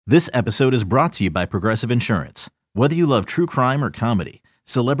This episode is brought to you by Progressive Insurance. Whether you love true crime or comedy,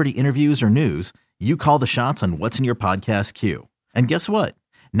 celebrity interviews or news, you call the shots on what's in your podcast queue. And guess what?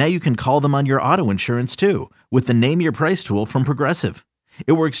 Now you can call them on your auto insurance too with the Name Your Price tool from Progressive.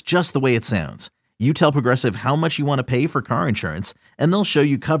 It works just the way it sounds. You tell Progressive how much you want to pay for car insurance, and they'll show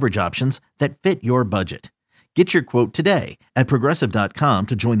you coverage options that fit your budget. Get your quote today at Progressive.com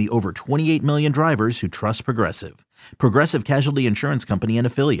to join the over 28 million drivers who trust Progressive. Progressive Casualty Insurance Company and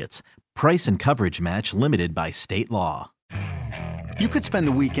Affiliates. Price and coverage match limited by state law. You could spend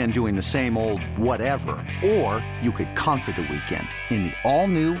the weekend doing the same old whatever, or you could conquer the weekend in the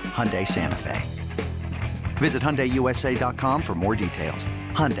all-new Hyundai Santa Fe. Visit HyundaiUSA.com for more details.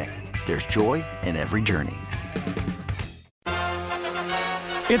 Hyundai, there's joy in every journey.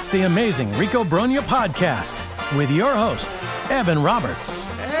 It's the Amazing Rico Brogna podcast with your host, Evan Roberts.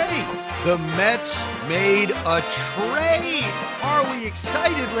 Hey, the Mets made a trade. Are we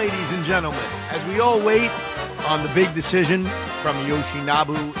excited, ladies and gentlemen, as we all wait on the big decision from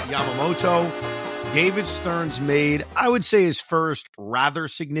Yoshinobu Yamamoto? David Stearns made, I would say, his first rather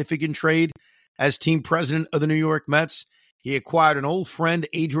significant trade as team president of the New York Mets. He acquired an old friend,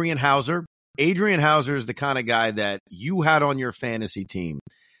 Adrian Houser. Adrian Houser is the kind of guy that you had on your fantasy team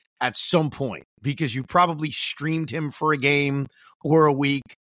at some point because you probably streamed him for a game or a week.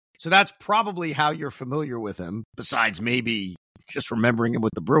 So that's probably how you're familiar with him, besides maybe just remembering him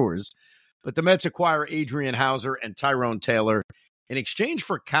with the Brewers. But the Mets acquire Adrian Houser and Tyrone Taylor in exchange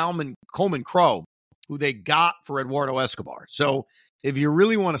for Coleman Crow, who they got for Eduardo Escobar. So if you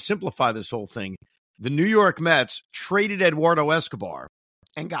really want to simplify this whole thing, the New York Mets traded Eduardo Escobar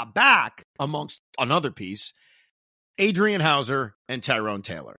and got back, amongst another piece, Adrian Houser and Tyrone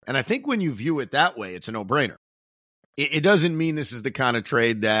Taylor. And I think when you view it that way, it's a no-brainer. It doesn't mean this is the kind of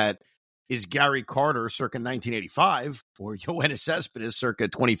trade that is Gary Carter circa 1985 or Yoenis Cespedes circa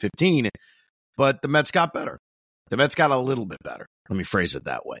 2015, but the Mets got better. The Mets got a little bit better. Let me phrase it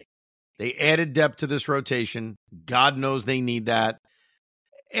that way. They added depth to this rotation. God knows they need that.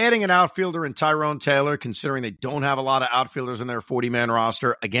 Adding an outfielder in Tyrone Taylor, considering they don't have a lot of outfielders in their 40-man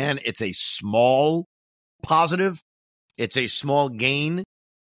roster, again, it's a small positive. It's a small gain.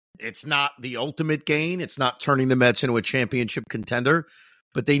 It's not the ultimate gain. It's not turning the Mets into a championship contender,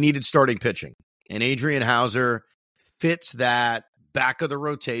 but they needed starting pitching. And Adrian Houser fits that back of the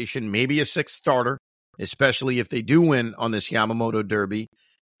rotation, maybe a sixth starter, especially if they do win on this Yamamoto Derby.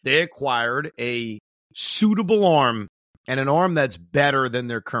 They acquired a suitable arm and an arm that's better than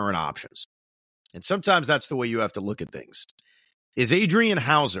their current options. And sometimes that's the way you have to look at things. Is Adrian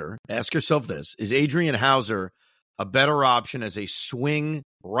Houser, ask yourself this, is Adrian Houser a better option as a swing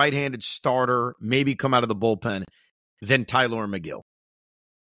right-handed starter, maybe come out of the bullpen, than Tyler McGill?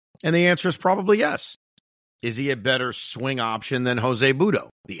 And the answer is probably yes. Is he a better swing option than Jose Butto?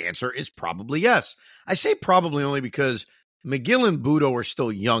 The answer is probably yes. I say probably only because McGill and Butto are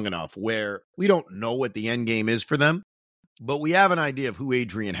still young enough where we don't know what the end game is for them, but we have an idea of who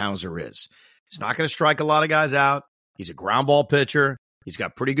Adrian Houser is. He's not going to strike a lot of guys out. He's a ground ball pitcher. He's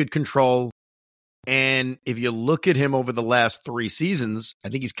got pretty good control. And if you look at him over the last 3 seasons, I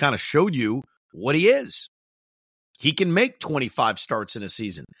think he's kind of showed you what he is. He can make 25 starts in a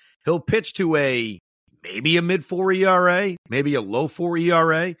season. He'll pitch to maybe a mid-4 ERA, maybe a low-4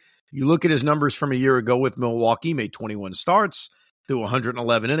 ERA. You look at his numbers from a year ago with Milwaukee, made 21 starts, threw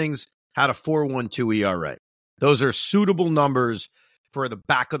 111 innings, had a 4.12 ERA. Those are suitable numbers for the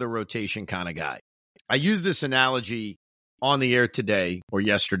back of the rotation kind of guy. I used this analogy on the air today or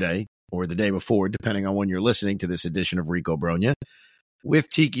yesterday or the day before, depending on when you're listening to this edition of Rico Brogna, with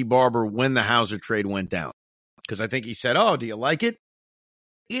Tiki Barber when the Houser trade went down. Because I think he said, oh, do you like it?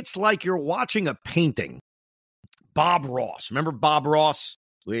 It's like you're watching a painting. Bob Ross. Remember Bob Ross?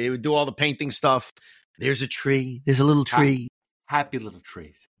 We would do all the painting stuff. There's a tree. There's a little tree. Happy little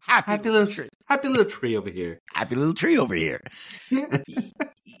trees. Happy little tree. Happy little tree over here. Happy little tree over here.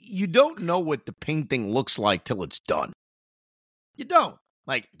 You don't know what the painting looks like till it's done. You don't.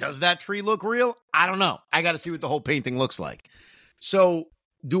 Like, does that tree look real? I don't know. I got to see what the whole painting looks like. So,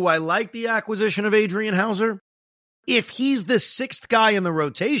 do I like the acquisition of Adrian Houser? If he's the 6th guy in the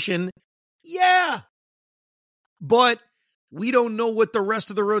rotation, yeah. But we don't know what the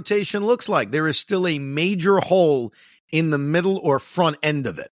rest of the rotation looks like. There is still a major hole in the middle or front end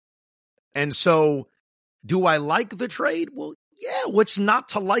of it. And so, do I like the trade? Well, yeah, what's not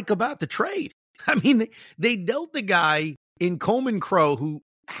to like about the trade? I mean, they dealt the guy in Coleman Crow who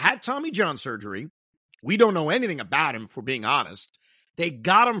had Tommy John surgery. We don't know anything about him, if we're being honest. They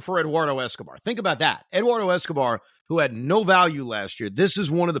got him for Eduardo Escobar. Think about that. Eduardo Escobar, who had no value last year, this is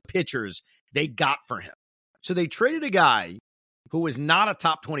one of the pitchers they got for him. So they traded a guy who was not a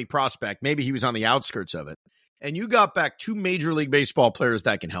top 20 prospect, maybe he was on the outskirts of it, and you got back 2 Major League Baseball players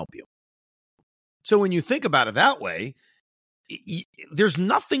that can help you. So when you think about it that way, there's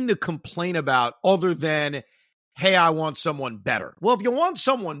nothing to complain about other than, hey, I want someone better. Well, if you want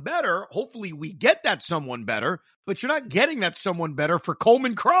someone better, hopefully we get that someone better, but you're not getting that someone better for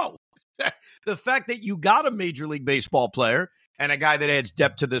Coleman Crow. The fact that you got a Major League Baseball player and a guy that adds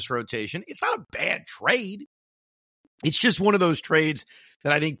depth to this rotation, it's not a bad trade. It's just one of those trades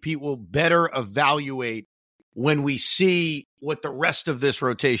that I think people better evaluate when we see what the rest of this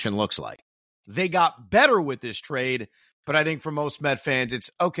rotation looks like. They got better with this trade, but I think for most Met fans, it's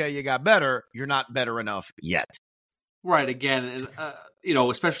okay, you got better. You're not better enough yet. Right. Again,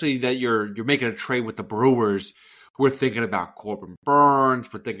 especially that you're making a trade with the Brewers. We're thinking about Corbin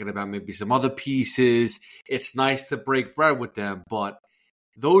Burns. We're thinking about maybe some other pieces. It's nice to break bread with them, but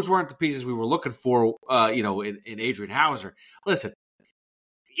those weren't the pieces we were looking for, in Adrian Houser. Listen,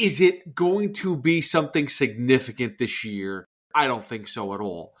 is it going to be something significant this year? I don't think so at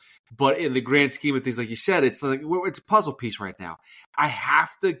all. But in the grand scheme of things, like you said, it's a puzzle piece right now. I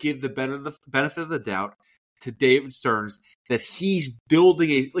have to give the benefit of the doubt to David Stearns that he's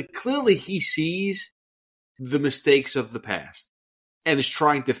building clearly he sees the mistakes of the past and is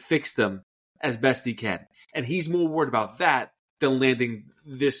trying to fix them as best he can. And he's more worried about that than landing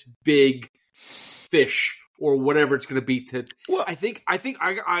this big fish or whatever it's going to be. I think I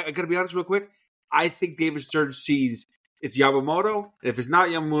got to be honest real quick. I think David Stearns sees it's Yamamoto, and if it's not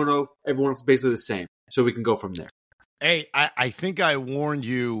Yamamoto, everyone's basically the same. So we can go from there. Hey, I think I warned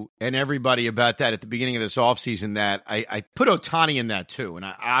you and everybody about that at the beginning of this offseason that I put Ohtani in that too. And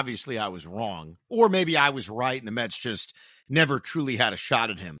obviously I was wrong. Or maybe I was right and the Mets just never truly had a shot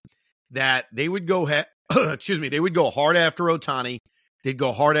at him. That they would go they would go hard after Ohtani. They'd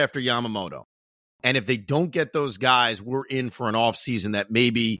go hard after Yamamoto. And if they don't get those guys, we're in for an offseason that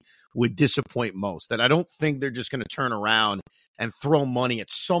maybe would disappoint most. That I don't think they're just going to turn around and throw money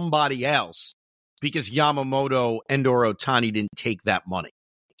at somebody else because Yamamoto and or Ohtani didn't take that money.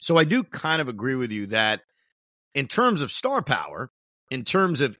 So I do kind of agree with you that in terms of star power, in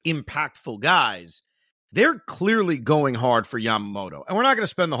terms of impactful guys, they're clearly going hard for Yamamoto. And we're not going to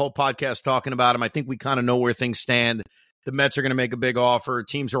spend the whole podcast talking about him. I think we kind of know where things stand. The Mets are going to make a big offer.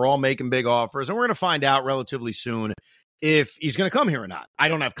 Teams are all making big offers. And we're going to find out relatively soon if he's going to come here or not. I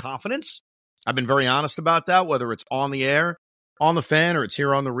don't have confidence. I've been very honest about that, whether it's on the air, on the fan, or it's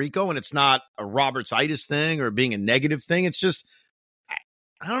here on the Rico. And it's not a Roberts-itis thing or being a negative thing. It's just,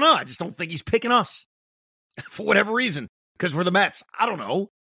 I don't know. I just don't think he's picking us for whatever reason because we're the Mets. I don't know.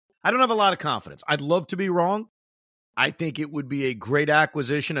 I don't have a lot of confidence. I'd love to be wrong. I think it would be a great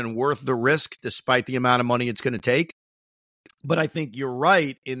acquisition and worth the risk despite the amount of money it's going to take. But I think you're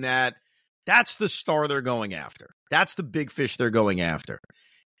right in that that's the star they're going after. That's the big fish they're going after.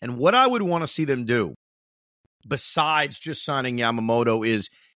 And what I would want to see them do, besides just signing Yamamoto, is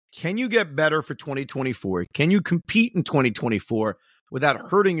can you get better for 2024? Can you compete in 2024 without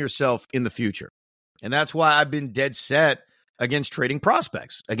hurting yourself in the future? And that's why I've been dead set against trading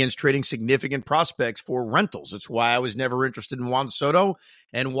prospects, against trading significant prospects for rentals. It's why I was never interested in Juan Soto.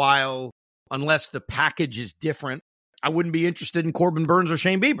 And unless the package is different, I wouldn't be interested in Corbin Burns or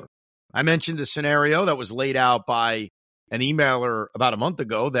Shane Bieber. I mentioned a scenario that was laid out by an emailer about a month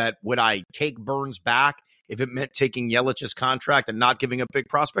ago that would I take Burns back if it meant taking Yelich's contract and not giving up big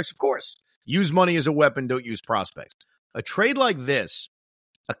prospects? Of course. Use money as a weapon, don't use prospects. A trade like this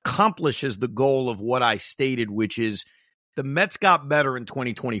accomplishes the goal of what I stated, which is the Mets got better in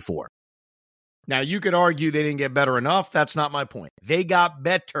 2024. Now, you could argue they didn't get better enough. That's not my point. They got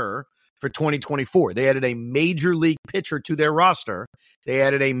better for 2024. They added a major league pitcher to their roster. They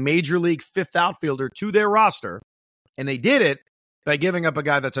added a major league fifth outfielder to their roster. And they did it by giving up a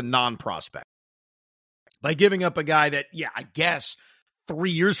guy that's a non-prospect. By giving up a guy that, I guess 3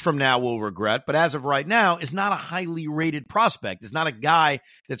 years from now we'll regret, but as of right now is not a highly rated prospect. It's not a guy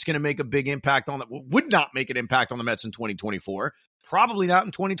that's going to make a big impact would not make an impact on the Mets in 2024. Probably not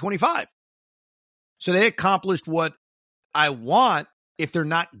in 2025. So they accomplished what I want if they're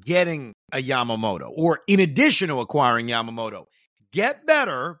not getting a Yamamoto, or in addition to acquiring Yamamoto, get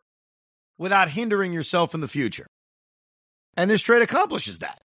better without hindering yourself in the future. And this trade accomplishes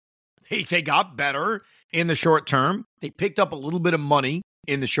that. They got better in the short term. They picked up a little bit of money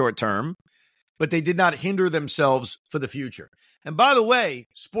in the short term, but they did not hinder themselves for the future. And by the way,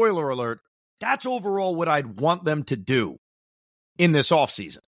 spoiler alert, that's overall what I'd want them to do in this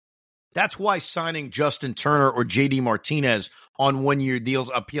offseason. That's why signing Justin Turner or JD Martinez on one-year deals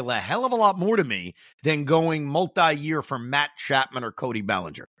appeal a hell of a lot more to me than going multi-year for Matt Chapman or Cody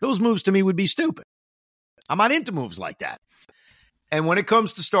Bellinger. Those moves to me would be stupid. I'm not into moves like that. And when it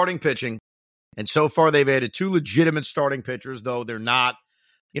comes to starting pitching, and so far they've added two legitimate starting pitchers, though they're not,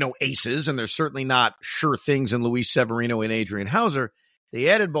 aces, and they're certainly not sure things in Luis Severino and Adrian Houser. They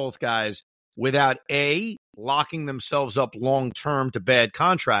added both guys without A, locking themselves up long-term to bad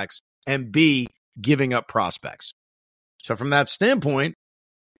contracts, and B, giving up prospects. So from that standpoint,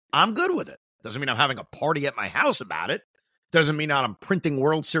 I'm good with it. Doesn't mean I'm having a party at my house about it. Doesn't mean I'm printing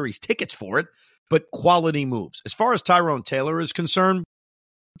World Series tickets for it, but quality moves. As far as Tyrone Taylor is concerned,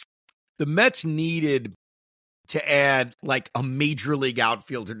 the Mets needed to add like a major league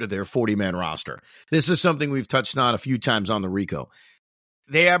outfielder to their 40-man roster. This is something we've touched on a few times on the Rico.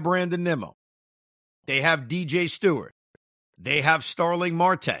 They have Brandon Nimmo. They have DJ Stewart. They have Starling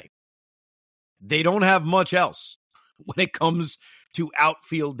Marte. They don't have much else when it comes to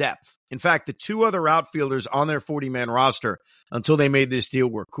outfield depth. In fact, the two other outfielders on their 40-man roster until they made this deal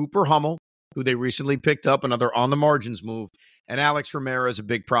were Cooper Hummel, who they recently picked up, another on-the-margins move, and Alex Ramirez, a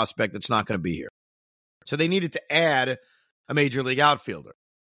big prospect that's not going to be here. So they needed to add a major league outfielder.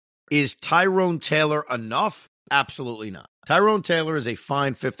 Is Tyrone Taylor enough? Absolutely not. Tyrone Taylor is a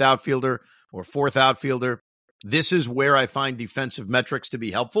fine fifth outfielder or fourth outfielder. This is where I find defensive metrics to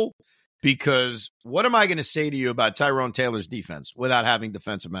be helpful, because what am I going to say to you about Tyrone Taylor's defense without having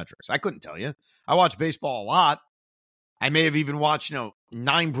defensive metrics? I couldn't tell you. I watch baseball a lot. I may have even watched,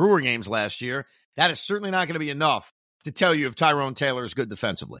 9 Brewer games last year. That is certainly not going to be enough to tell you if Tyrone Taylor is good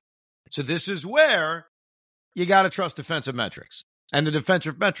defensively. So this is where you got to trust defensive metrics. And the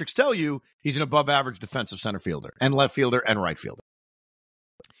defensive metrics tell you he's an above-average defensive center fielder and left fielder and right fielder.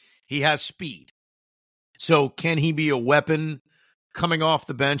 He has speed. So can he be a weapon coming off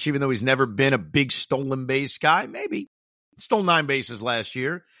the bench, even though he's never been a big stolen base guy? Maybe. He stole 9 bases last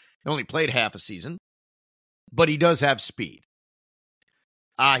year. He only played half a season. But he does have speed.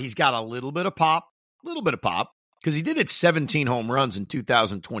 He's got a little bit of pop, because he did hit 17 home runs in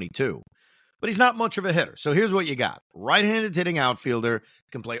 2022. But he's not much of a hitter. So here's what you got. Right-handed hitting outfielder,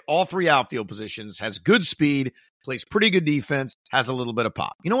 can play all 3 outfield positions, has good speed, plays pretty good defense, has a little bit of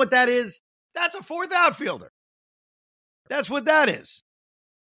pop. You know what that is? That's a fourth outfielder. That's what that is.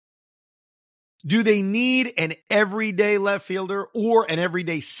 Do they need an everyday left fielder or an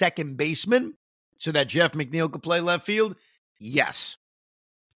everyday second baseman so that Jeff McNeil could play left field? Yes.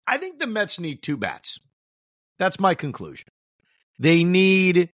 I think the Mets need 2 bats. That's my conclusion. They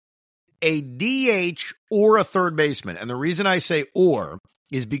need a DH or a third baseman. And the reason I say or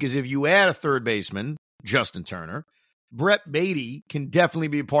is because if you add a third baseman, Justin Turner, Brett Beatty can definitely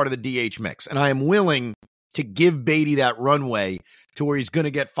be a part of the DH mix. And I am willing to give Beatty that runway to where he's going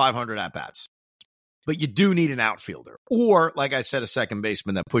to get 500 at-bats. But you do need an outfielder. Or, like I said, a second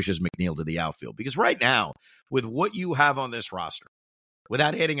baseman that pushes McNeil to the outfield. Because right now, with what you have on this roster,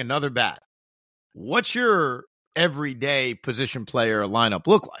 without adding another bat, what's your everyday position player lineup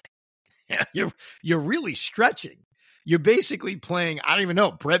look like? You're really stretching. You're basically playing, I don't even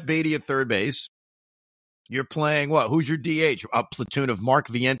know, Brett Beatty at third base. You're playing what? Who's your DH? A platoon of Mark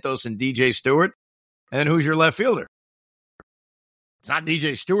Vientos and DJ Stewart? And then who's your left fielder? It's not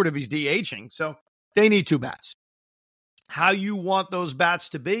DJ Stewart if he's DHing. So they need 2 bats. How you want those bats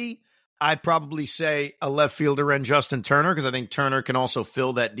to be? I'd probably say a left fielder and Justin Turner, because I think Turner can also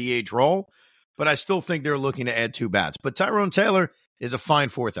fill that DH role. But I still think they're looking to add 2 bats. But Tyrone Taylor is a fine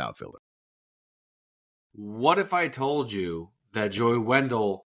fourth outfielder. What if I told you that Joey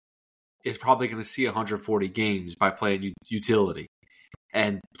Wendell is probably going to see 140 games by playing utility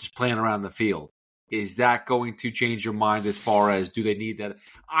and just playing around the field? Is that going to change your mind as far as do they need that?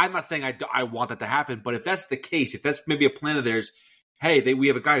 I'm not saying I want that to happen, but if that's the case, if that's maybe a plan of theirs, hey, we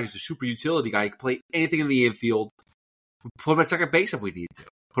have a guy who's a super utility guy. He can play anything in the infield. Put him at second base if we need to.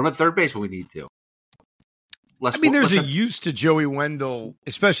 Put him at third base when we need to. There's a use to Joey Wendell,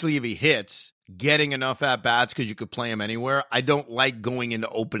 especially if he hits, getting enough at-bats because you could play him anywhere. I don't like going into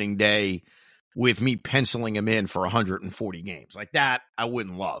opening day with me penciling him in for 140 games. Like that, I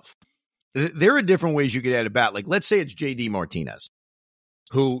wouldn't love. There are different ways you could add a bat. Like, let's say it's J.D. Martinez,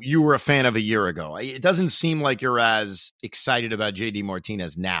 who you were a fan of a year ago. It doesn't seem like you're as excited about J.D.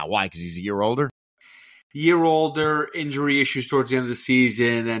 Martinez now. Why? Because he's a year older? Year older, injury issues towards the end of the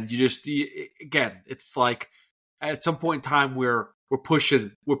season, and again, it's like at some point in time we're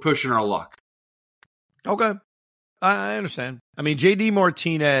pushing our luck. Okay. I understand. J.D.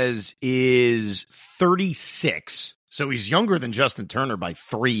 Martinez is 36, so he's younger than Justin Turner by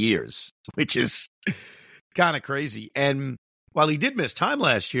 3 years, which is kind of crazy. And while he did miss time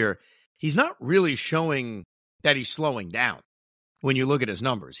last year, he's not really showing that he's slowing down when you look at his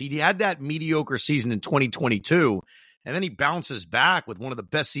numbers. He had that mediocre season in 2022, and then he bounces back with one of the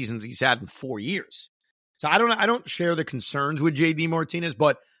best seasons he's had in 4 years. So I don't share the concerns with JD Martinez,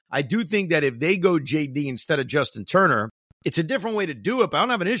 but I do think that if they go JD instead of Justin Turner, it's a different way to do it, but I don't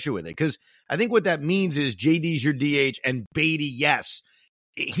have an issue with it because I think what that means is JD's your DH and Beatty, yes,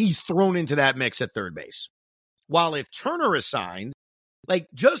 he's thrown into that mix at third base. While if Turner is signed, like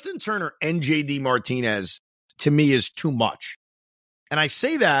Justin Turner and JD Martinez to me is too much. And I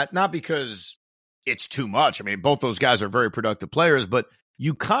say that not because it's too much. I mean, both those guys are very productive players, but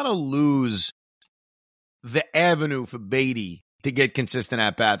you kind of lose the avenue for Beatty to get consistent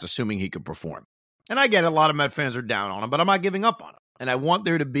at-bats, assuming he could perform. And I get it, a lot of Met fans are down on him, but I'm not giving up on him. And I want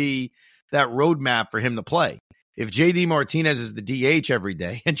there to be that roadmap for him to play. If JD Martinez is the DH every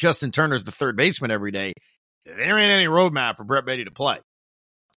day and Justin Turner is the third baseman every day, there ain't any roadmap for Brett Beatty to play.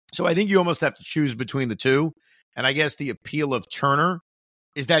 So I think you almost have to choose between the two. And I guess the appeal of Turner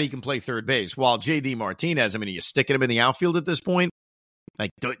is that he can play third base. While JD Martinez, I mean, are you sticking him in the outfield at this point? Like,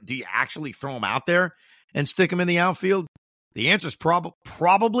 do you actually throw him out there and stick him in the outfield? The answer is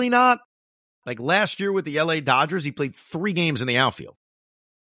probably not. Like last year with the LA Dodgers, he played 3 games in the outfield.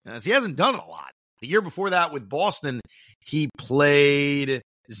 As he hasn't done it a lot. The year before that with Boston, he played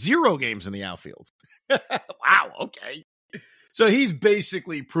 0 games in the outfield. Wow, okay. So he's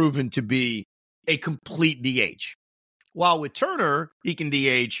basically proven to be a complete DH. While with Turner, he can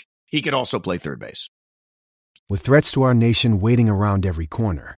DH, he can also play third base. With threats to our nation waiting around every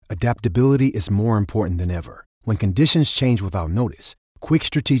corner, adaptability is more important than ever. When conditions change without notice, quick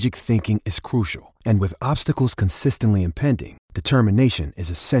strategic thinking is crucial. And with obstacles consistently impending, determination is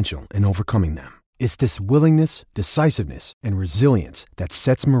essential in overcoming them. It's this willingness, decisiveness, and resilience that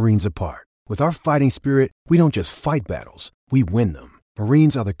sets Marines apart. With our fighting spirit, we don't just fight battles, we win them.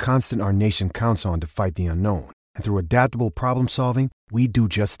 Marines are the constant our nation counts on to fight the unknown. And through adaptable problem solving, we do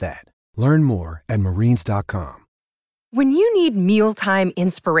just that. Learn more at marines.com. When you need mealtime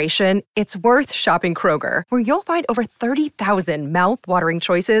inspiration, it's worth shopping Kroger, where you'll find over 30,000 mouth-watering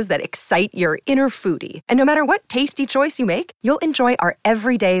choices that excite your inner foodie. And no matter what tasty choice you make, you'll enjoy our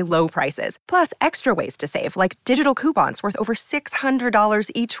everyday low prices, plus extra ways to save, like digital coupons worth over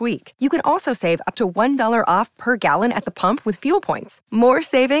 $600 each week. You can also save up to $1 off per gallon at the pump with fuel points. More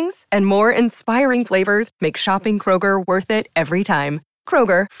savings and more inspiring flavors make shopping Kroger worth it every time.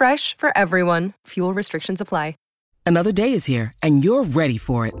 Kroger, fresh for everyone. Fuel restrictions apply. Another day is here, and you're ready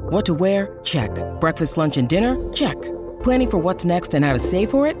for it. What to wear? Check. Breakfast, lunch, and dinner? Check. Planning for what's next and how to save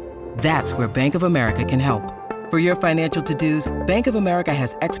for it? That's where Bank of America can help. For your financial to-dos, Bank of America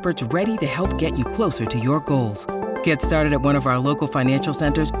has experts ready to help get you closer to your goals. Get started at one of our local financial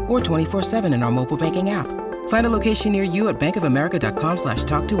centers or 24/7 in our mobile banking app. Find a location near you at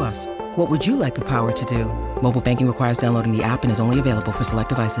bankofamerica.com/talktous. What would you like the power to do? Mobile banking requires downloading the app and is only available for select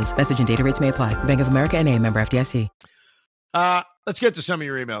devices. Message and data rates may apply. Bank of America NA, member FDIC. Let's get to some of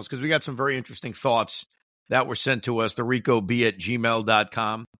your emails because we got some very interesting thoughts that were sent to us, the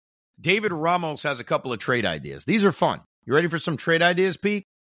ricob@gmail.com. David Ramos has a couple of trade ideas. These are fun. You ready for some trade ideas, Pete?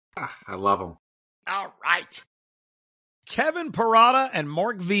 I love them. All right. Kevin Parada and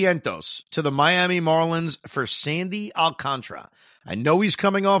Mark Vientos to the Miami Marlins for Sandy Alcantara. I know he's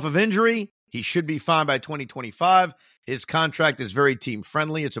coming off of injury. He should be fine by 2025. His contract is very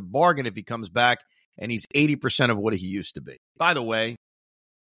team-friendly. It's a bargain if he comes back, and he's 80% of what he used to be. By the way,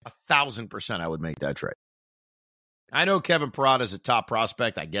 1,000% I would make that trade. I know Kevin Parada is a top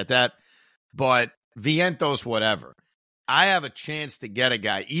prospect. I get that. But Vientos, whatever. I have a chance to get a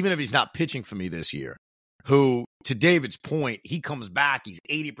guy, even if he's not pitching for me this year, who, to David's point, he comes back. He's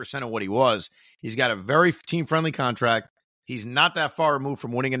 80% of what he was. He's got a very team-friendly contract. He's not that far removed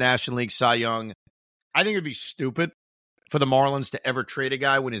from winning a National League Cy Young. I think it would be stupid for the Marlins to ever trade a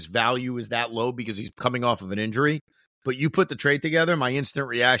guy when his value is that low because he's coming off of an injury. But you put the trade together, my instant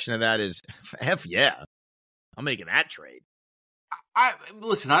reaction to that is, F yeah, I'm making that trade.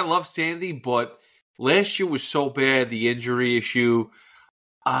 Listen, I love Sandy, but last year was so bad, the injury issue.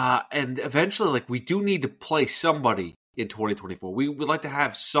 And eventually, we do need to play somebody in 2024. We would like to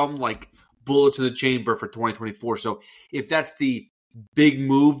have some, bullets in the chamber for 2024. So if that's the big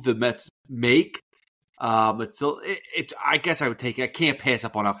move the Mets make, it's I guess I would take it. I can't pass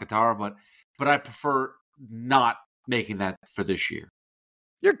up on Alcantara, but I prefer not making that for this year.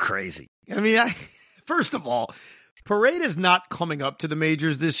 You're crazy. I mean, first of all, Parade is not coming up to the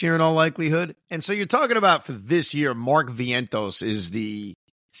majors this year in all likelihood. And so you're talking about for this year, Mark Vientos is the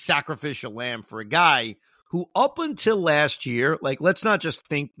sacrificial lamb for a guy who up until last year, let's not just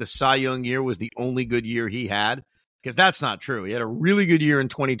think the Cy Young year was the only good year he had, because that's not true. He had a really good year in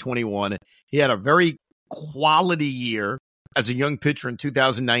 2021. He had a very quality year as a young pitcher in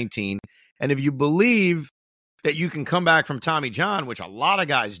 2019. And if you believe that you can come back from Tommy John, which a lot of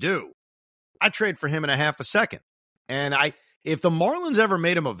guys do, I trade for him in a half a second. And if the Marlins ever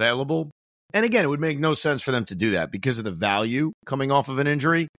made him available, and again, it would make no sense for them to do that because of the value coming off of an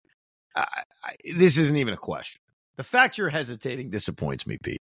injury. This isn't even a question. The fact you're hesitating disappoints me,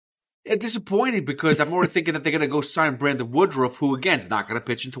 Pete. It's disappointing because I'm already thinking that they're going to go sign Brandon Woodruff, who, again, is not going to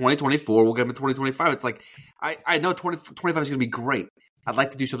pitch in 2024. We'll get him in 2025. It's like, I know 2025 is going to be great. I'd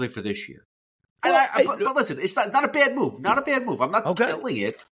like to do something for this year. But listen, it's not a bad move. Not a bad move. I'm not telling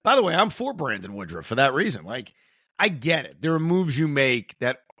it. By the way, I'm for Brandon Woodruff for that reason. Like, I get it. There are moves you make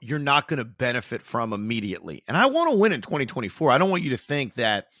that you're not going to benefit from immediately. And I want to win in 2024. I don't want you to think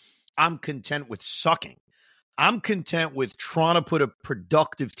that I'm content with sucking. I'm content with trying to put a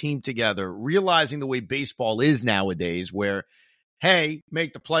productive team together, realizing the way baseball is nowadays where, hey,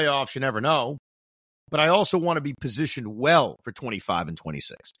 make the playoffs, you never know. But I also want to be positioned well for 25 and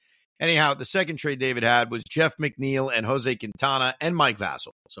 26. Anyhow, the second trade David had was Jeff McNeil and Jose Quintana and Mike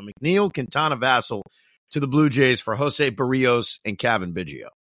Vassell. So McNeil, Quintana, Vassell to the Blue Jays for Jose Barrios and Cavan Biggio.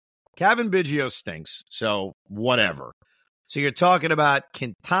 Cavan Biggio stinks, so whatever. So you're talking about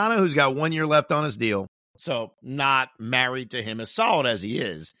Quintana, who's got 1 year left on his deal. So not married to him, as solid as he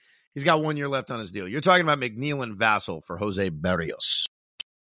is. He's got 1 year left on his deal. You're talking about McNeil and Vassell for Jose Barrios.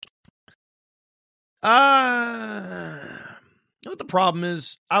 You know what the problem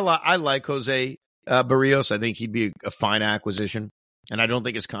is? I like Jose Barrios. I think he'd be a fine acquisition. And I don't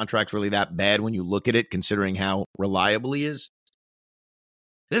think his contract's really that bad when you look at it, considering how reliable he is.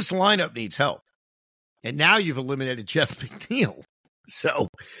 This lineup needs help. And now you've eliminated Jeff McNeil. So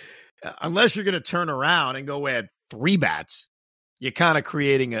unless you're going to turn around and go add 3 bats, you're kind of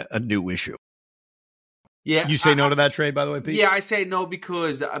creating a new issue. Yeah, you say no to that trade, by the way, Pete? Yeah, I say no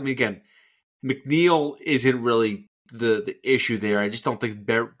because, I mean, again, McNeil isn't really the issue there. I just don't think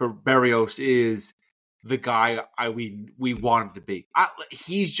Barrios is the guy we want him to be.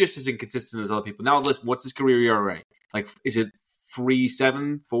 He's just as inconsistent as other people. Now, listen, what's his career ERA? Like, is it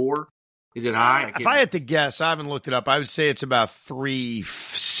 3.74? Is it high? If I had to guess, I haven't looked it up. I would say it's about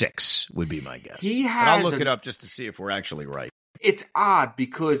 3.6 would be my guess. But I'll look it up just to see if we're actually right. It's odd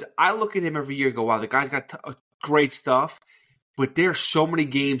because I look at him every year and go, wow, the guy's got great stuff, but there's so many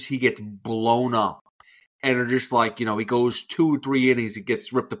games he gets blown up. And they're just like, he goes 2 or 3 innings, it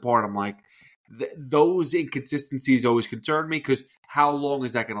gets ripped apart. I'm like, those inconsistencies always concern me because how long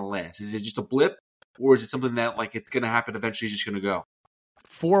is that going to last? Is it just a blip? Or is it something that, like, it's going to happen eventually, it's just going to go?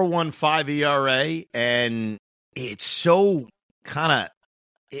 4.15 ERA, and it's so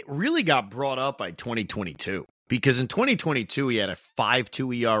it really got brought up by 2022 because in 2022 he had a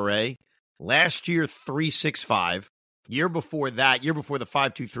 5.2 ERA. Last year, 3.65. Year before the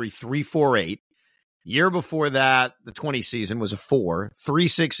 5.23, 3.48. Year before that, the 20 season was a 4,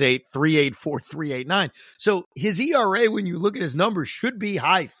 3.68, 3.84, 3.89. So his ERA, when you look at his numbers, should be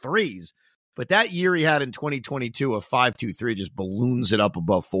high threes. But that year he had in 2022, a 5.23, just balloons it up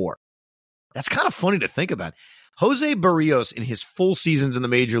above 4. That's kind of funny to think about. Jose Barrios, in his full seasons in the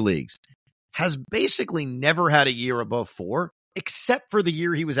major leagues, has basically never had a year above 4, except for the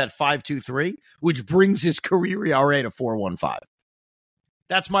year he was at 5.23, which brings his career ERA to 4.15.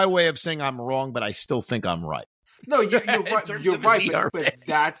 That's my way of saying I'm wrong, but I still think I'm right. No, you're right. You're right,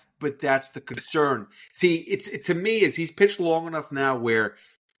 but that's the concern. See, to me is he's pitched long enough now where,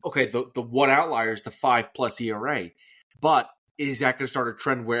 okay, the one outlier is the 5+ ERA, but is that going to start a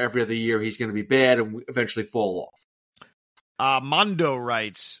trend where every other year he's going to be bad and eventually fall off? Mondo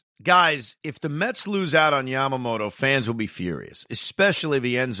writes, guys, if the Mets lose out on Yamamoto, fans will be furious, especially if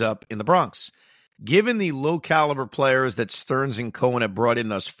he ends up in the Bronx. Given the low-caliber players that Stearns and Cohen have brought in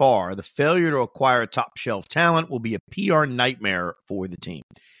thus far, the failure to acquire top-shelf talent will be a PR nightmare for the team.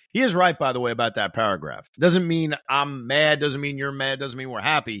 He is right, by the way, about that paragraph. Doesn't mean I'm mad, doesn't mean you're mad, doesn't mean we're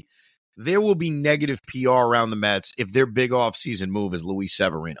happy. There will be negative PR around the Mets if their big off-season move is Luis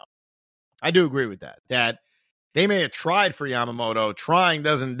Severino. I do agree with that. That they may have tried for Yamamoto. Trying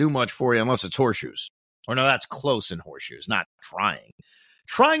doesn't do much for you unless it's horseshoes. Or no, that's close in horseshoes, not trying.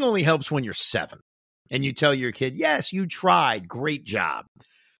 Trying only helps when you're 7. And you tell your kid, yes, you tried. Great job.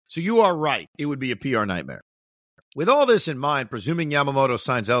 So you are right. It would be a PR nightmare. With all this in mind, presuming Yamamoto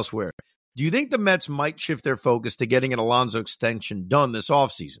signs elsewhere, do you think the Mets might shift their focus to getting an Alonso extension done this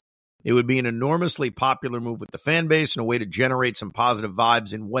offseason? It would be an enormously popular move with the fan base and a way to generate some positive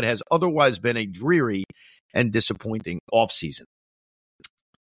vibes in what has otherwise been a dreary and disappointing offseason.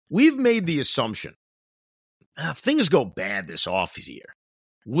 We've made the assumption, if things go bad this offseason,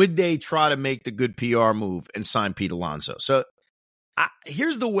 would they try to make the good PR move and sign Pete Alonso? So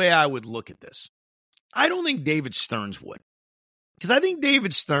here's the way I would look at this. I don't think David Stearns would. Because I think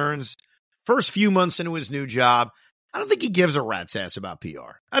David Stearns, first few months into his new job, I don't think he gives a rat's ass about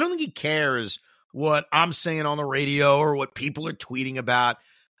PR. I don't think he cares what I'm saying on the radio or what people are tweeting about.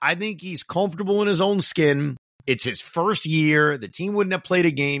 I think he's comfortable in his own skin. It's his first year. The team wouldn't have played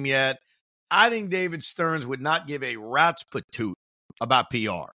a game yet. I think David Stearns would not give a rat's patoot about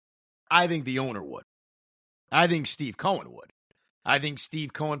PR. I think the owner would. I think Steve Cohen would. I think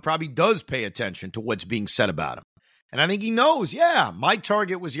Steve Cohen probably does pay attention to what's being said about him. And I think he knows, my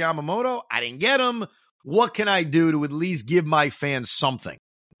target was Yamamoto. I didn't get him. What can I do to at least give my fans something?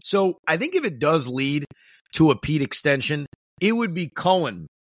 So I think if it does lead to a Pete extension, it would be Cohen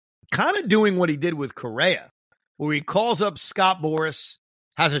kind of doing what he did with Correa, where he calls up Scott Boras,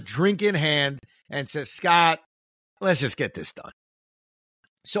 has a drink in hand, and says, Scott, let's just get this done.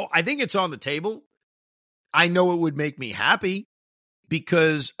 So I think it's on the table. I know it would make me happy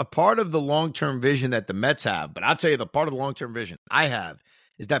because a part of the long-term vision that the Mets have, but I'll tell you the part of the long-term vision I have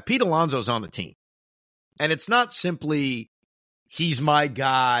is that Pete Alonso's on the team. And it's not simply he's my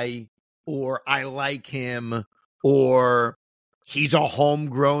guy or I like him or he's a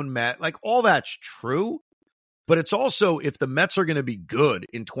homegrown Met. Like all that's true. But it's also if the Mets are going to be good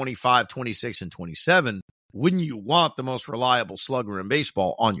in 25, 26, and 27, wouldn't you want the most reliable slugger in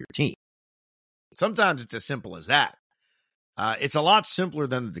baseball on your team? Sometimes it's as simple as that. It's a lot simpler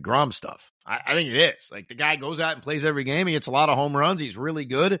than the DeGrom stuff. I think it is. Like the guy goes out and plays every game. He hits a lot of home runs. He's really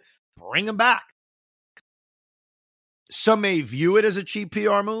good. Bring him back. Some may view it as a cheap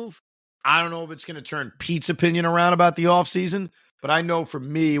PR move. I don't know if it's going to turn Pete's opinion around about the offseason, but I know for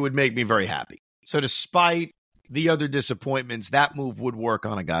me, it would make me very happy. So despite the other disappointments, that move would work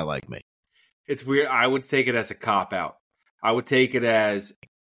on a guy like me. It's weird. I would take it as a cop-out. I would take it as,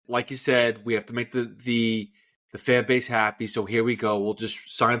 like you said, we have to make the fan base happy, so here we go. We'll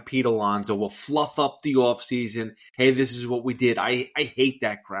just sign Pete Alonso. We'll fluff up the offseason. Hey, this is what we did. I hate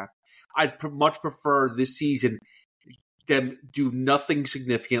that crap. I'd much prefer this season them do nothing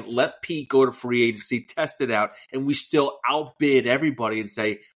significant. Let Pete go to free agency, test it out, and we still outbid everybody and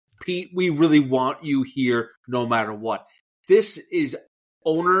say, Pete, we really want you here no matter what. This is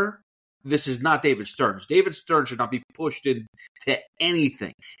owner. This is not David Stearns. David Stearns should not be pushed into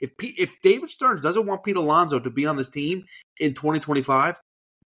anything. If David Stearns doesn't want Pete Alonso to be on this team in 2025,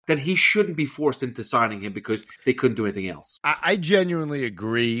 then he shouldn't be forced into signing him because they couldn't do anything else. I genuinely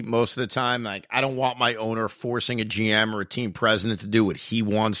agree most of the time. Like, I don't want my owner forcing a GM or a team president to do what he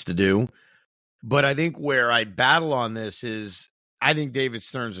wants to do. But I think where I battle on this is I think David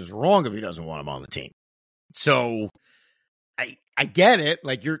Stearns is wrong if he doesn't want him on the team. So I get it.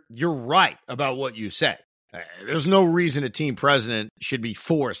 Like you're right about what you said. There's no reason a team president should be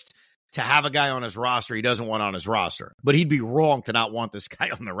forced to have a guy on his roster he doesn't want on his roster. But he'd be wrong to not want this guy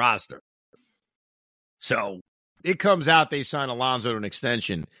on the roster. So it comes out they sign Alonso to an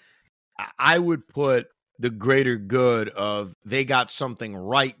extension. I would put the greater good of they got something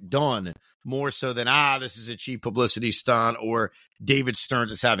right done more so than, this is a cheap publicity stunt or David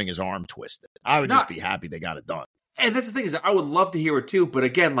Stearns is having his arm twisted. I would just be happy they got it done. And that's the thing is I would love to hear it too. But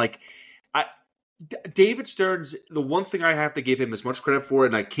again, David Stearns, the one thing I have to give him as much credit for,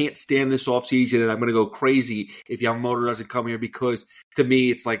 and I can't stand this offseason, and I'm going to go crazy if Yamamoto doesn't come here because to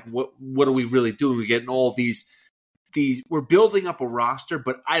me it's like, what are we really doing? We're getting all these, we're building up a roster,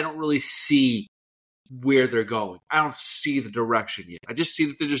 but I don't really see where they're going. I don't see the direction yet. I just see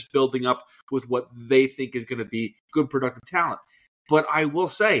that they're just building up with what they think is going to be good, productive talent. But I will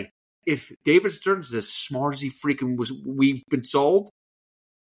say, if David Stearns is as smart as he freaking was, we've been sold,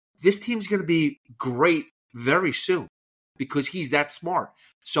 this team's going to be great very soon because he's that smart.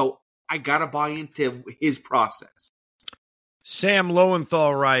 So I got to buy into his process. Sam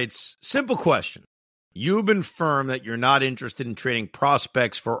Lowenthal writes, simple question. You've been firm that you're not interested in trading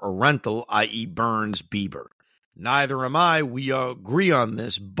prospects for a rental, i.e. Burns, Bieber. Neither am I. We agree on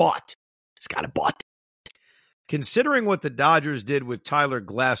this, but it's got a but. Considering what the Dodgers did with Tyler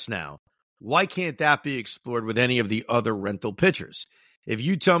Glasnow, why can't that be explored with any of the other rental pitchers? If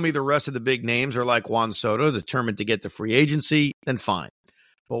you tell me the rest of the big names are like Juan Soto, determined to get to free agency, then fine.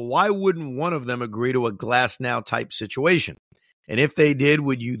 But why wouldn't one of them agree to a Glasnow type situation? And if they did,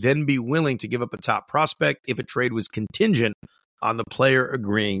 would you then be willing to give up a top prospect if a trade was contingent on the player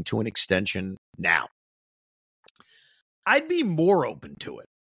agreeing to an extension now? I'd be more open to it.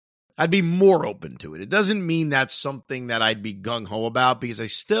 It doesn't mean that's something that I'd be gung-ho about because I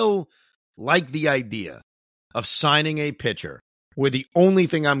still like the idea of signing a pitcher where the only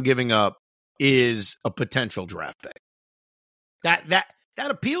thing I'm giving up is a potential draft pick. That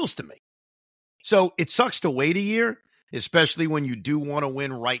appeals to me. So it sucks to wait a year, especially when you do want to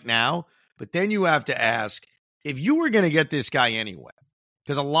win right now. But then you have to ask, if you were going to get this guy anyway,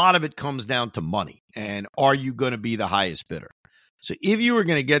 because a lot of it comes down to money. And are you going to be the highest bidder? So if you were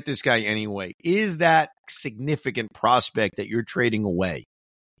going to get this guy anyway, is that significant prospect that you're trading away,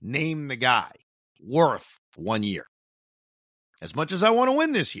 name the guy, worth 1 year? As much as I want to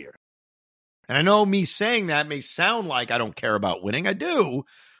win this year. And I know me saying that may sound like I don't care about winning. I do,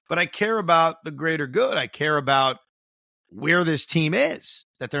 but I care about the greater good. I care about where this team is,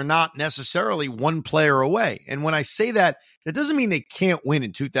 that they're not necessarily one player away. And when I say that, that doesn't mean they can't win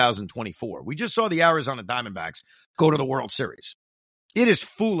in 2024. We just saw the Arizona Diamondbacks go to the World Series. It is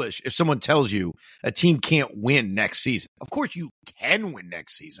foolish if someone tells you a team can't win next season. Of course, you can win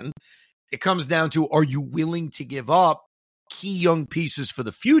next season. It comes down to, are you willing to give up key young pieces for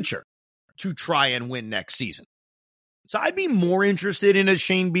the future to try and win next season? So I'd be more interested in a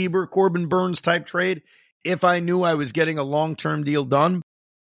Shane Bieber, Corbin Burns type trade if I knew I was getting a long-term deal done.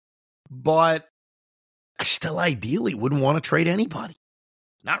 But I still ideally wouldn't want to trade anybody.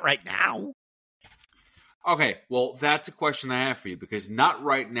 Not right now. Okay, well, that's a question I have for you, because not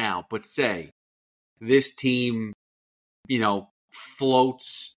right now, but say this team,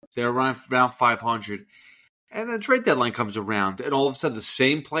 floats, they're around 500, and then the trade deadline comes around, and all of a sudden the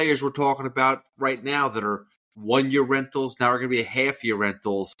same players we're talking about right now that are 1 year rentals now are going to be half-year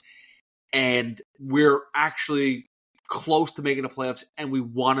rentals, and we're actually close to making the playoffs, and we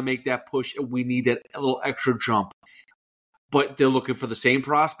want to make that push, and we need that little extra jump. But they're looking for the same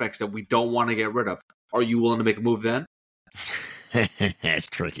prospects that we don't want to get rid of. Are you willing to make a move then? That's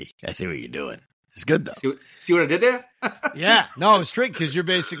tricky. I see what you're doing. It's good, though. See what I did there? Yeah. No, it's tricky because you're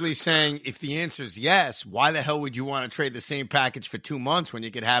basically saying if the answer is yes, why the hell would you want to trade the same package for 2 months when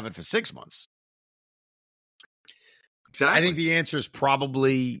you could have it for 6 months? Exactly. I think the answer is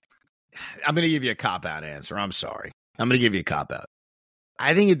probably, I'm going to give you a cop-out answer. I'm sorry. I'm going to give you a cop-out.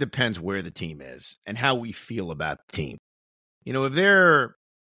 I think it depends where the team is and how we feel about the team. If they're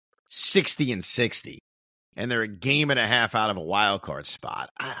 60-60 and they're a game and a half out of a wild card spot,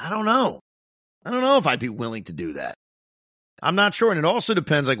 I don't know. I don't know if I'd be willing to do that. I'm not sure. And it also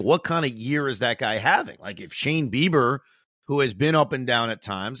depends, what kind of year is that guy having? If Shane Bieber, who has been up and down at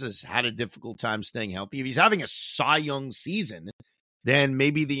times, has had a difficult time staying healthy, if he's having a Cy Young season, then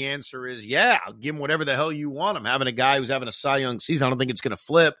maybe the answer is, yeah, I'll give him whatever the hell you want. I'm having a guy who's having a Cy Young season. I don't think it's going to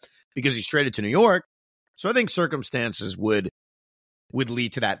flip because he's traded to New York. So I think circumstances would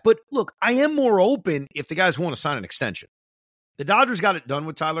lead to that. But look, I am more open if the guys want to sign an extension. The Dodgers got it done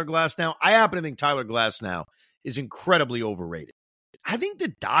with Tyler Glasnow. I happen to think Tyler Glasnow is incredibly overrated. I think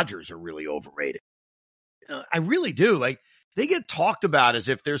the Dodgers are really overrated. I really do. They get talked about as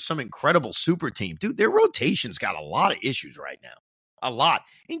if there's some incredible super team. Dude, their rotation's got a lot of issues right now. A lot.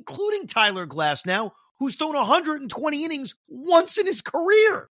 Including Tyler Glasnow, who's thrown 120 innings once in his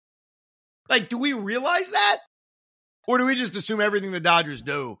career. Do we realize that? Or do we just assume everything the Dodgers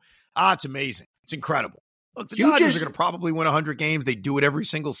do, it's amazing. It's incredible. Look, the Dodgers are going to probably win 100 games. They do it every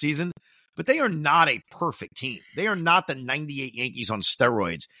single season. But they are not a perfect team. They are not the 98 Yankees on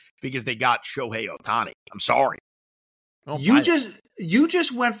steroids because they got Shohei Ohtani. I'm sorry. You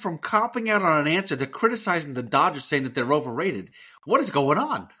just went from copping out on an answer to criticizing the Dodgers, saying that they're overrated. What is going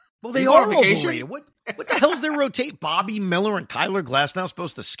on? Well, they are overrated. What the hell is their rotate? Bobby Miller and Tyler Glasnow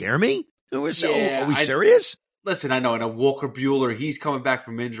supposed to scare me? Are we serious? Listen, I know. And Walker Buehler, he's coming back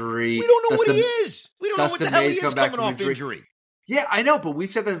from injury. We don't know what he is. We don't know what the hell he is coming off injury. Yeah, I know, but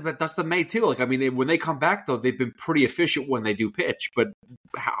we've said that about Dustin May too. When they come back, though, they've been pretty efficient when they do pitch. But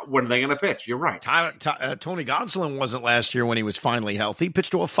when are they going to pitch? You're right. Tony Gonsolin wasn't last year when he was finally healthy. He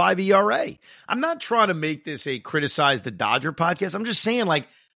pitched to a 5 ERA. I'm not trying to make this a criticize the Dodger podcast. I'm just saying, I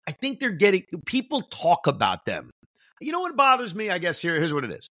think they're getting – people talk about them. You know what bothers me? I guess here's what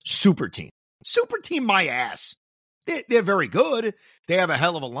it is. Super team. Super team my ass. They're very good. They have a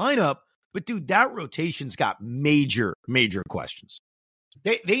hell of a lineup. But, dude, that rotation's got major, major questions.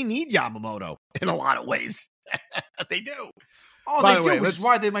 They need Yamamoto in a lot of ways. They do. Oh, they do. That's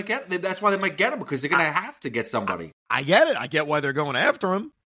why they might get him, because they're going to have to get somebody. I get it. I get why they're going after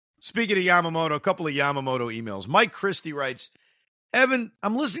him. Speaking of Yamamoto, a couple of Yamamoto emails. Mike Christie writes, Evan,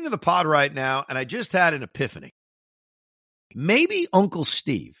 I'm listening to the pod right now, and I just had an epiphany. Maybe Uncle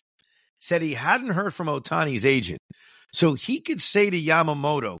Steve said he hadn't heard from Ohtani's agent, so he could say to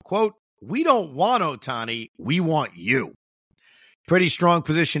Yamamoto, quote, we don't want Ohtani, we want you. Pretty strong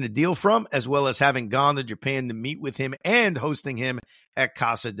position to deal from, as well as having gone to Japan to meet with him and hosting him at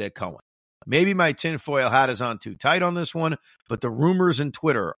Casa de Cohen. Maybe my tinfoil hat is on too tight on this one, but the rumors in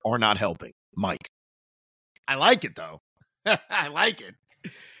Twitter are not helping. Mike. I like it, though. I like it.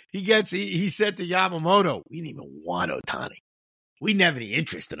 He said to Yamamoto, we didn't even want Ohtani. We didn't have any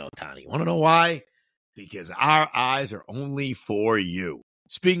interest in Ohtani. Want to know why? Because our eyes are only for you.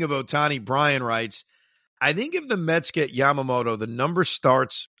 Speaking of Ohtani, Brian writes, I think if the Mets get Yamamoto, the number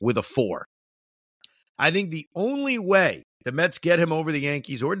starts with a 4. I think the only way the Mets get him over the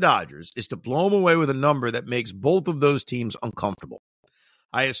Yankees or Dodgers is to blow him away with a number that makes both of those teams uncomfortable.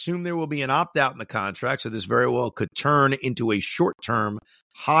 I assume there will be an opt-out in the contract, so this very well could turn into a short-term,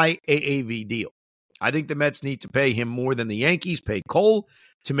 high AAV deal. I think the Mets need to pay him more than the Yankees paid Cole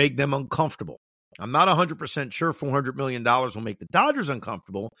to make them uncomfortable. I'm not 100% sure $400 million will make the Dodgers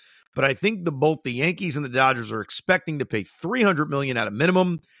uncomfortable, but I think both the Yankees and the Dodgers are expecting to pay $300 million at a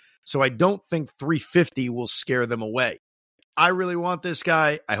minimum, so I don't think $350 will scare them away. I really want this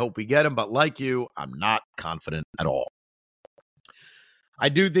guy. I hope we get him, but like you, I'm not confident at all. I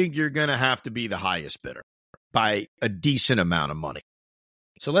do think you're going to have to be the highest bidder by a decent amount of money.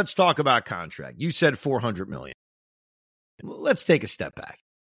 So let's talk about contract. You said $400 million. Let's take a step back,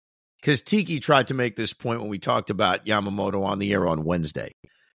 because Tiki tried to make this point when we talked about Yamamoto on the air on Wednesday,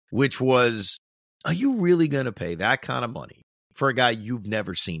 which was, are you really going to pay that kind of money for a guy you've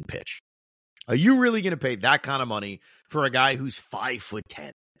never seen pitch? Are you really going to pay that kind of money for a guy who's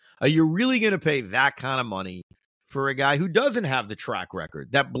 5'10"? Are you really going to pay that kind of money for a guy who doesn't have the track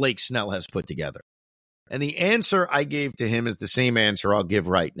record that Blake Snell has put together? And the answer I gave to him is the same answer I'll give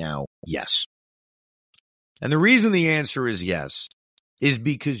right now, yes. And the reason the answer is yes is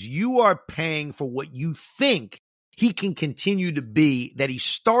because you are paying for what you think he can continue to be that he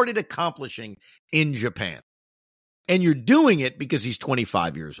started accomplishing in Japan. And you're doing it because he's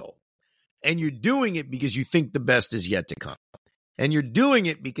 25 years old. And you're doing it because you think the best is yet to come. And you're doing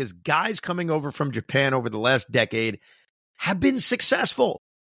it because guys coming over from Japan over the last decade have been successful.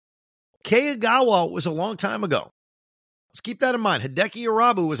 Keiagawa was a long time ago. Let's keep that in mind. Hideki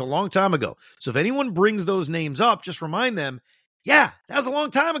Irabu was a long time ago. So if anyone brings those names up, just remind them, yeah, that was a long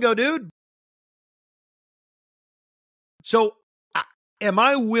time ago, dude. So am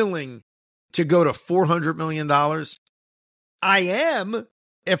I willing to go to $400 million? I am,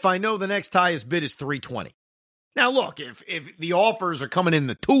 if I know the next highest bid is $320. Now, look, if the offers are coming in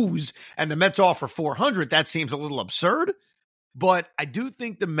the twos and the Mets offer $400, that seems a little absurd. But I do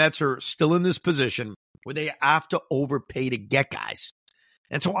think the Mets are still in this position where they have to overpay to get guys.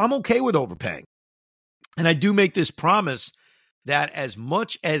 And so I'm okay with overpaying. And I do make this promise that as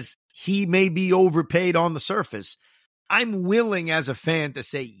much as he may be overpaid on the surface, I'm willing as a fan to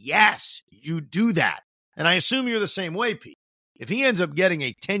say, yes, you do that. And I assume you're the same way, Pete. If he ends up getting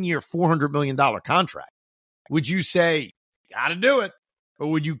a 10-year, $400 million contract, would you say, got to do it?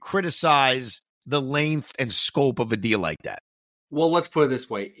 Or would you criticize the length and scope of a deal like that? Well, let's put it this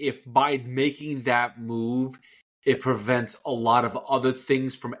way. If by making that move, it prevents a lot of other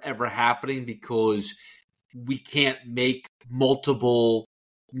things from ever happening because we can't make multiple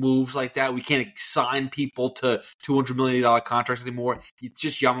moves like that. We can't sign people to $200 million contracts anymore. It's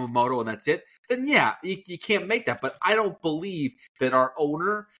just Yamamoto and that's it. Then yeah, you can't make that. But I don't believe that our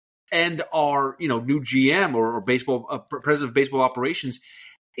owner and our new GM or baseball president of baseball operations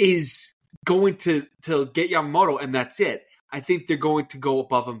is going to get Yamamoto and that's it. I think they're going to go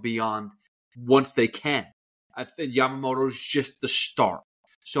above and beyond once they can. I think Yamamoto's just the start.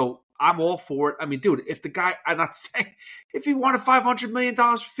 So I'm all for it. I mean, dude, if the guy, I'm not saying, if he wanted $500 million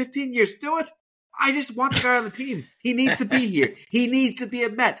for 15 years, do it. I just want the guy on the team. He needs to be here. He needs to be a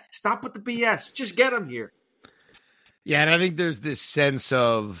Met. Stop with the BS. Just get him here. Yeah, and I think there's this sense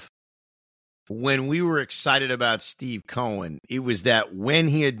of when we were excited about Steve Cohen, it was that when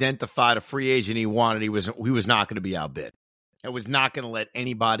he identified a free agent he wanted, he was not going to be outbid. It was not going to let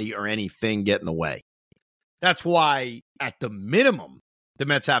anybody or anything get in the way. That's why, at the minimum, the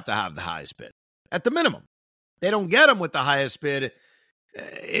Mets have to have the highest bid. At the minimum. They don't get them with the highest bid.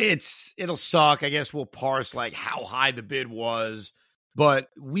 It'll suck. I guess we'll parse like how high the bid was. But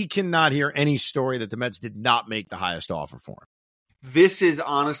we cannot hear any story that the Mets did not make the highest offer for him. This is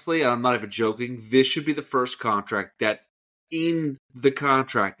honestly, and I'm not even joking, this should be the first contract that in the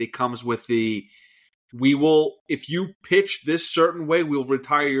contract, it comes with we will, if you pitch this certain way, we'll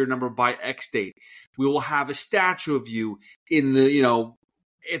retire your number by X date. We will have a statue of you in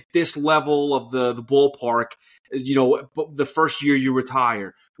at this level of the ballpark, the first year you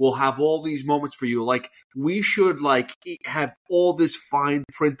retire. We'll have all these moments for you. Like, we should have all this fine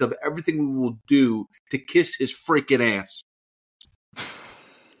print of everything we will do to kiss his freaking ass.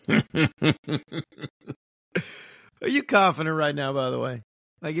 Are you confident right now, by the way?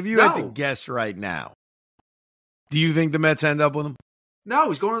 Like, if you had to guess right now, do you think the Mets end up with him? No,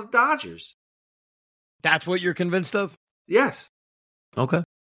 he's going to the Dodgers. That's what you're convinced of? Yes. Okay. All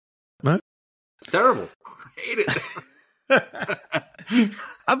right. It's terrible. I hate it.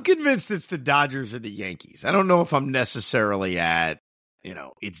 I'm convinced it's the Dodgers or the Yankees. I don't know if I'm necessarily at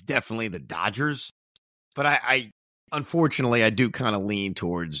it's definitely the Dodgers. But I unfortunately, I do kind of lean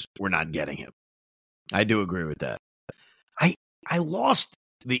towards we're not getting him. I do agree with that. I lost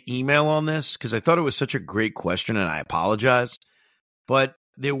the email on this because I thought it was such a great question, and I apologize. But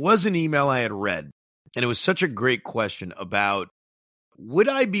there was an email I had read, and it was such a great question about, would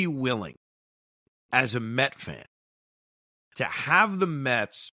I be willing, as a Met fan, to have the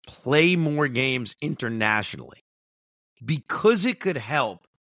Mets play more games internationally because it could help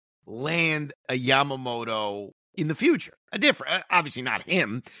land a Yamamoto in the future? Obviously not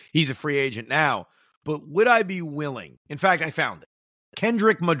him. He's a free agent now. But would I be willing? In fact, I found it.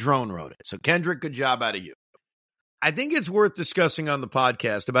 Kendrick Madrone wrote it. So Kendrick, good job out of you. I think it's worth discussing on the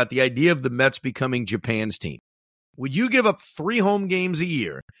podcast about the idea of the Mets becoming Japan's team. Would you give up 3 home games a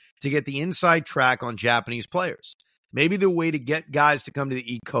year to get the inside track on Japanese players? Maybe the way to get guys to come to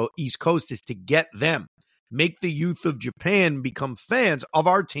the East Coast is to get them. Make the youth of Japan become fans of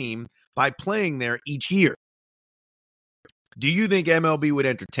our team by playing there each year. Do you think MLB would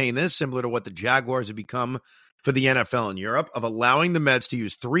entertain this, similar to what the Jaguars have become for the NFL in Europe, of allowing the Mets to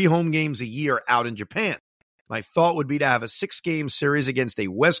use 3 home games a year out in Japan? My thought would be to have a 6-game series against a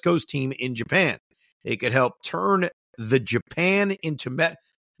West Coast team in Japan. It could help turn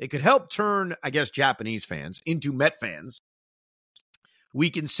I guess, Japanese fans into Met fans. We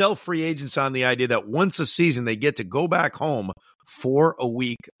can sell free agents on the idea that once a season they get to go back home for a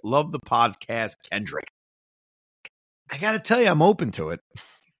week. Love the podcast, Kendrick. I got to tell you, I'm open to it.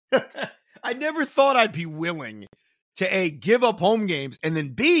 I never thought I'd be willing to A, give up home games, and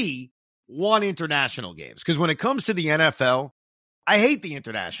then B, want international games. Because when it comes to the NFL, I hate the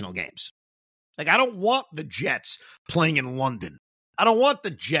international games. Like, I don't want the Jets playing in London. I don't want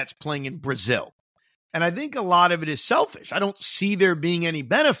the Jets playing in Brazil. And I think a lot of it is selfish. I don't see there being any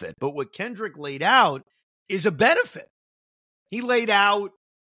benefit. But what Kendrick laid out is a benefit. He laid out,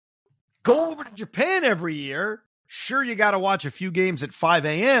 go over to Japan every year. Sure, you got to watch a few games at 5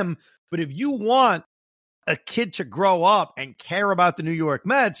 a.m., but if you want a kid to grow up and care about the New York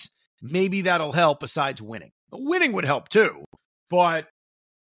Mets, maybe that'll help besides winning. Winning would help too, but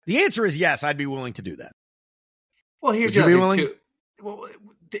the answer is yes, I'd be willing to do that. Well, here's the other thing too. Well,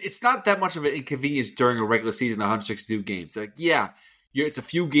 it's not that much of an inconvenience during a regular season, 162 games. Like, yeah, it's a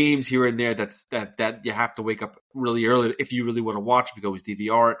few games here and there that you have to wake up really early if you really want to watch it, because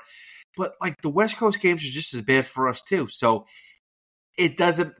DVR it. But, like, the West Coast games are just as bad for us, too. So, it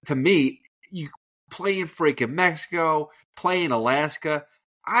doesn't, to me, you play in freaking Mexico, play in Alaska.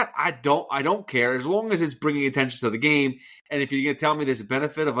 I don't care, as long as it's bringing attention to the game. And if you're going to tell me there's a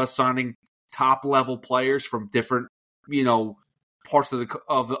benefit of us signing top-level players from different, parts of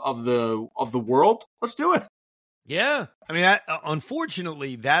the world, let's do it. Yeah. I mean,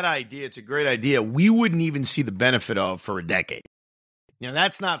 unfortunately, that idea, it's a great idea, we wouldn't even see the benefit of for a decade.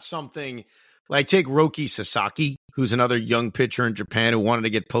 That's not something like, take Roki Sasaki, who's another young pitcher in Japan who wanted to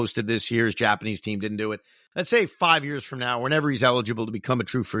get posted this year. His Japanese team didn't do it. Let's say 5 years from now, whenever he's eligible to become a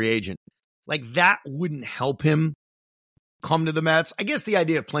true free agent, like, that wouldn't help him come to the Mets. I guess the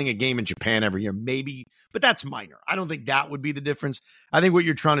idea of playing a game in Japan every year, maybe, but that's minor. I don't think that would be the difference. I think what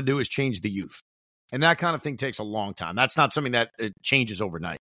you're trying to do is change the youth. And that kind of thing takes a long time. That's not something that changes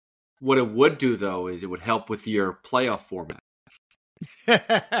overnight. What it would do, though, is it would help with your playoff format.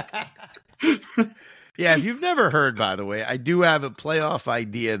 Yeah, if you've never heard, by the way, I do have a playoff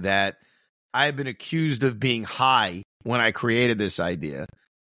idea that I've been accused of being high when I created this idea.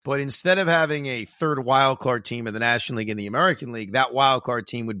 But instead of having a third wildcard team in the National League and the American League, that wildcard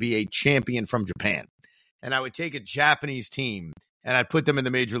team would be a champion from Japan. And I would take a Japanese team and I'd put them in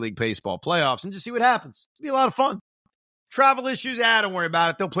the Major League Baseball playoffs and just see what happens. It'd be a lot of fun. Travel issues, don't worry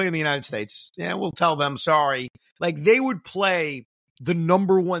about it. They'll play in the United States. Yeah, we'll tell them, sorry. Like, they would play the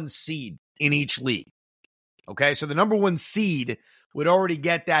number 1 seed in each league. Okay, so the number 1 seed would already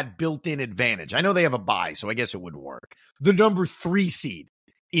get that built-in advantage. I know they have a bye, so I guess it wouldn't work. The number 3 seed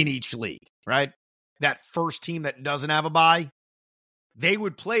in each league, right? That first team that doesn't have a bye, they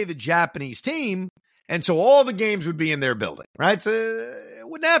would play the Japanese team, and so all the games would be in their building, right? So it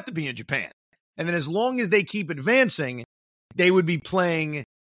wouldn't have to be in Japan. And then as long as they keep advancing, they would be playing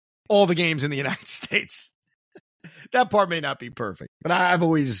all the games in the United States. That part may not be perfect, but I've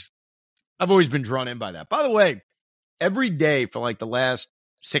always been drawn in by that. By the way, every day for like the last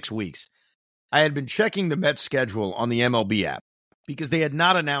 6 weeks, I had been checking the Mets schedule on the MLB app because they had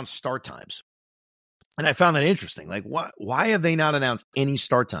not announced start times. And I found that interesting. Like, why have they not announced any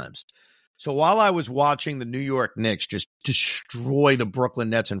start times? So while I was watching the New York Knicks just destroy the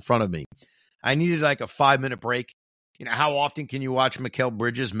Brooklyn Nets in front of me, I needed like a 5-minute break. How often can you watch Mikal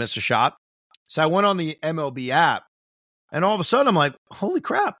Bridges miss a shot? So I went on the MLB app And all of a sudden, I'm like, holy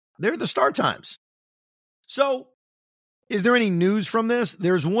crap, they're the start times. So is there any news from this?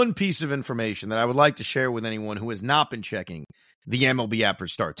 There's one piece of information that I would like to share with anyone who has not been checking the MLB app for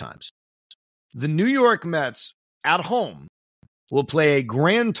start times. The New York Mets at home will play a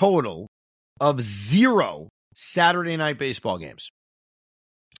grand total of 0 Saturday night baseball games.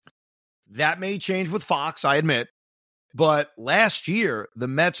 That may change with Fox, I admit. But last year, the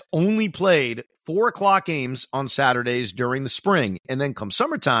Mets only played 4 o'clock games on Saturdays during the spring. And then come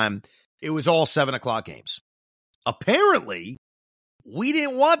summertime, it was all 7 o'clock games. Apparently, we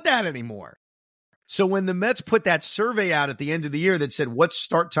didn't want that anymore. So when the Mets put that survey out at the end of the year that said, what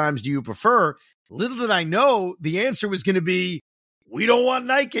start times do you prefer? Little did I know the answer was going to be, we don't want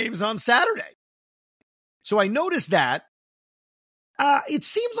night games on Saturday. So I noticed that. It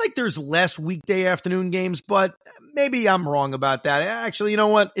seems like there's less weekday afternoon games, but maybe I'm wrong about that. Actually, you know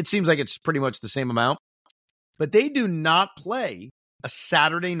what? It seems like it's pretty much the same amount. But they do not play a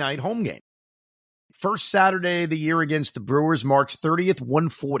Saturday night home game. First Saturday of the year against the Brewers, March 30th,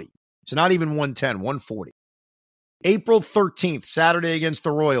 1:40. So not even 1:10, 1:40. April 13th, Saturday against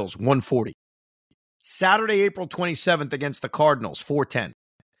the Royals, 1:40. Saturday, April 27th against the Cardinals, 4:10.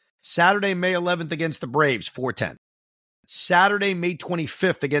 Saturday, May 11th against the Braves, 4:10. Saturday, May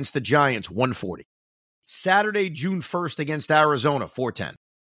 25th against the Giants, 1:40. Saturday, June 1st against Arizona, 4:10.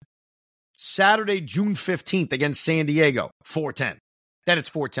 Saturday, June 15th against San Diego, 4:10. Then it's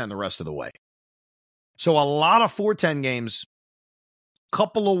 4:10 the rest of the way. So a lot of 4:10 games,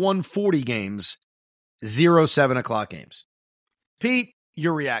 couple of 1:40 games, 0 7 o'clock games. Pete,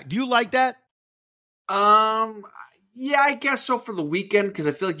 your react. Do you like that? Yeah, I guess so for the weekend, because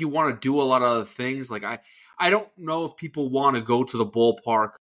I feel like you want to do a lot of other things. Like I don't know if people want to go to the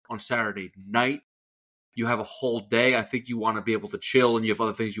ballpark on Saturday night. You have a whole day. I think you want to be able to chill and you have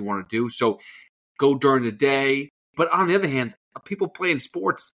other things you want to do. So go during the day. But on the other hand, people playing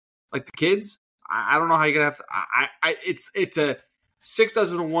sports, like the kids, I don't know how you're going to have to. It's a 6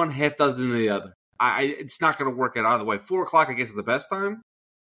 dozen of one, half dozen of the other. It's not going to work out either way. 4 o'clock, I guess, is the best time.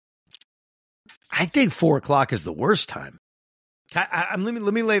 I think 4 o'clock is the worst time. Let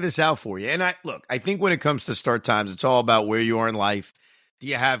me lay this out for you. And I think when it comes to start times, it's all about where you are in life. Do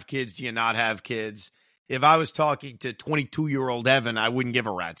you have kids? Do you not have kids? If I was talking to 22-year-old Evan, I wouldn't give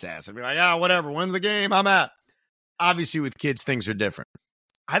a rat's ass. I'd be like, whatever. When's the game? I'm out. Obviously, with kids, things are different.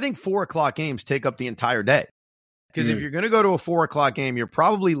 I think 4 o'clock games take up the entire day. Because if you're going to go to a 4 o'clock game, you're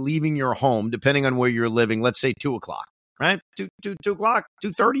probably leaving your home, depending on where you're living, let's say 2 o'clock, right? 2 o'clock,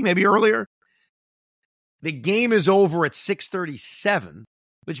 2:30, maybe earlier. The game is over at 6:37,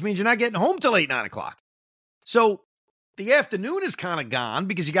 which means you're not getting home till 8, 9 o'clock. So the afternoon is kind of gone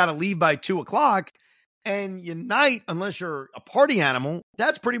because you got to leave by 2 o'clock. And your night, unless you're a party animal,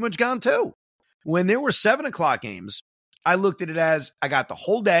 that's pretty much gone too. When there were 7 o'clock games, I looked at it as I got the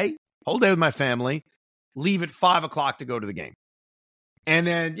whole day with my family, leave at 5 o'clock to go to the game. And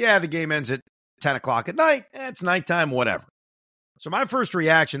then, the game ends at 10 o'clock at night. It's nighttime, whatever. So my first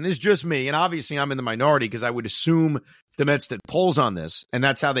reaction, this is just me, and obviously I'm in the minority because I would assume the Mets did polls on this, and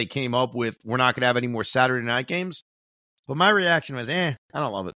that's how they came up with we're not going to have any more Saturday night games. But my reaction was, I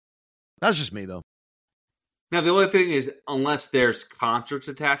don't love it. That's just me, though. Now, the only thing is, unless there's concerts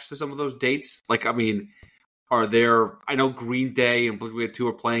attached to some of those dates, are there, I know Green Day and Blink-182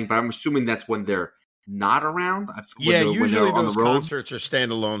 are playing, but I'm assuming that's when they're not around? Usually those concerts are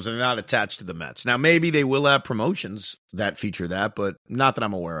standalones and they're not attached to the Mets. Now, maybe they will have promotions that feature that, but not that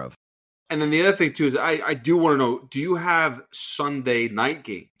I'm aware of. And then the other thing, too, is I do want to know, do you have Sunday night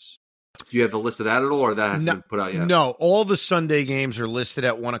games? Do you have a list of that at all, or that hasn't been put out yet? No, all the Sunday games are listed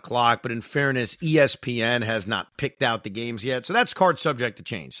at 1 o'clock, but in fairness, ESPN has not picked out the games yet, so that's card subject to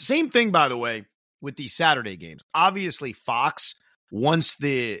change. Same thing, by the way, with these Saturday games. Obviously, Fox, once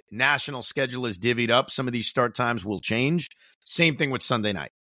the national schedule is divvied up, some of these start times will change. Same thing with Sunday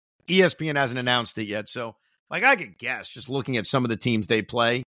night. ESPN hasn't announced it yet, so I could guess, just looking at some of the teams they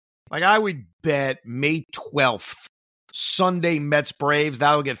play, I would bet May 12th, Sunday Mets Braves,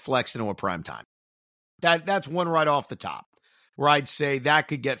 that'll get flexed into a prime time. That's one right off the top, where I'd say that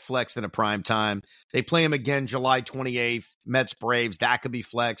could get flexed in a prime time. They play them again July 28th, Mets Braves, that could be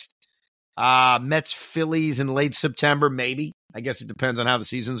flexed. Mets Phillies in late September, maybe. I guess it depends on how the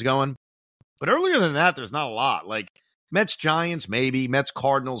season's going. But earlier than that, there's not a lot. Mets Giants, maybe. Mets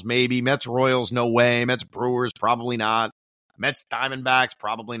Cardinals, maybe. Mets Royals, no way. Mets Brewers, probably not. Mets Diamondbacks,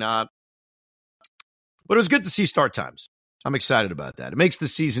 probably not. But it was good to see start times. I'm excited about that. It makes the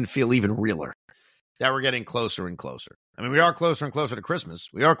season feel even realer that we're getting closer and closer. We are closer and closer to Christmas.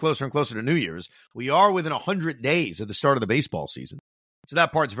 We are closer and closer to New Year's. We are within 100 days of the start of the baseball season. So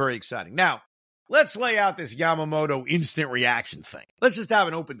that part's very exciting. Now, let's lay out this Yamamoto instant reaction thing. Let's just have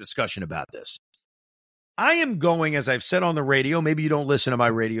an open discussion about this. I am going, as I've said on the radio, maybe you don't listen to my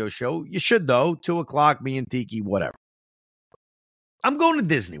radio show. You should, though. 2 o'clock, me and Tiki, whatever. I'm going to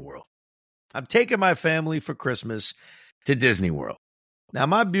Disney World. I'm taking my family for Christmas to Disney World. Now,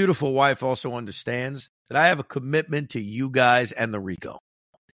 my beautiful wife also understands that I have a commitment to you guys and the Rico.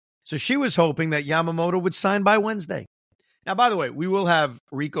 So she was hoping that Yamamoto would sign by Wednesday. Now, by the way, we will have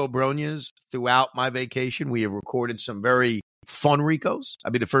Rico Bronias throughout my vacation. We have recorded some very fun Ricos.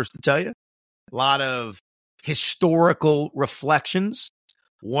 I'll be the first to tell you. A lot of historical reflections,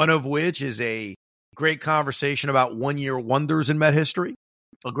 one of which is a great conversation about one-year wonders in Met history,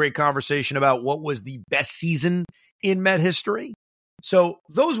 a great conversation about what was the best season in Met history. So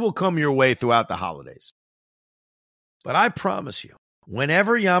those will come your way throughout the holidays. But I promise you,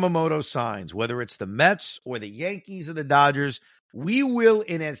 whenever Yamamoto signs, whether it's the Mets or the Yankees or the Dodgers, we will,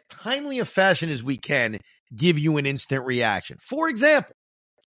 in as timely a fashion as we can, give you an instant reaction. For example,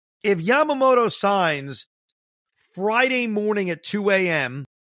 if Yamamoto signs Friday morning at 2 a.m.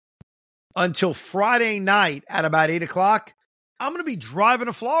 until Friday night at about 8 o'clock, I'm going to be driving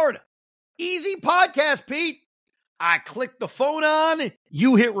to Florida. Easy podcast, Pete. I click the phone on,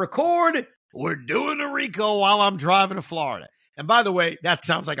 you hit record, we're doing a Rico while I'm driving to Florida. And by the way, that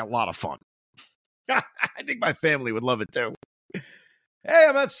sounds like a lot of fun. I think my family would love it too. Hey,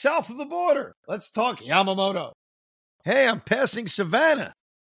 I'm at south of the border. Let's talk Yamamoto. Hey, I'm passing Savannah.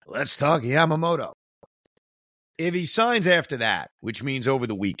 Let's talk Yamamoto. If he signs after that, which means over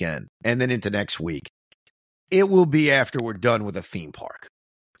the weekend and then into next week, it will be after we're done with a theme park.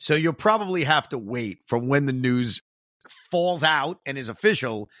 So you'll probably have to wait from when the news falls out and is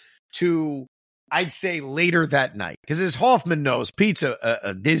official to, I'd say, later that night. Because as Hoffman knows, Pete's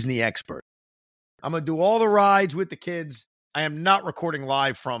a Disney expert. I'm going to do all the rides with the kids. I am not recording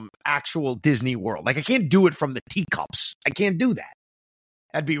live from actual Disney World. Like, I can't do it from the teacups. I can't do that.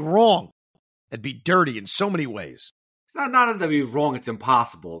 That'd be wrong. That'd be dirty in so many ways. Not that that'd be wrong. It's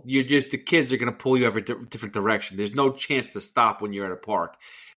impossible. The kids are going to pull you every different direction. There's no chance to stop when you're at a park.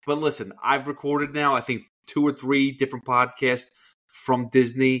 But listen, I've recorded now, I think, 2 or 3 different podcasts from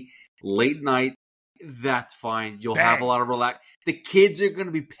Disney, late night. That's fine. You'll have a lot of relax. The kids are going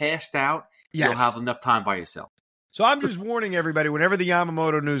to be passed out. Yes. You'll have enough time by yourself. So I'm just warning everybody, whenever the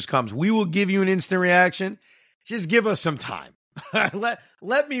Yamamoto news comes, we will give you an instant reaction. Just give us some time.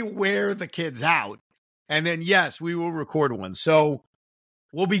 Let me wear the kids out. And then, yes, we will record one. So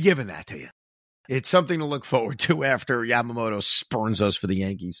we'll be giving that to you. It's something to look forward to after Yamamoto spurns us for the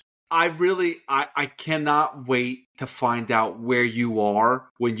Yankees. I cannot wait to find out where you are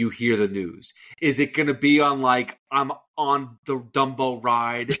when you hear the news. Is it going to be on, like, I'm on the Dumbo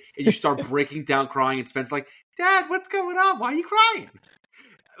ride and you start breaking down crying and Spencer's like, Dad, what's going on? Why are you crying?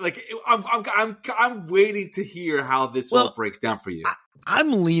 Like, I'm waiting to hear how this all breaks down for you.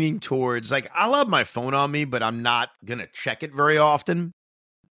 I'm leaning towards, like, I'll have my phone on me, but I'm not going to check it very often.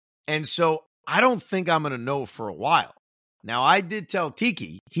 And so I don't think I'm going to know for a while. Now, I did tell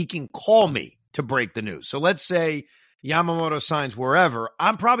Tiki he can call me to break the news. So let's say Yamamoto signs wherever.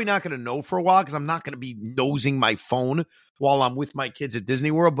 I'm probably not going to know for a while because I'm not going to be nosing my phone while I'm with my kids at Disney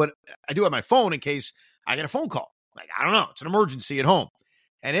World. But I do have my phone in case I get a phone call. Like, I don't know. It's an emergency at home.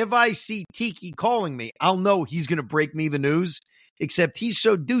 And if I see Tiki calling me, I'll know he's going to break me the news. Except he's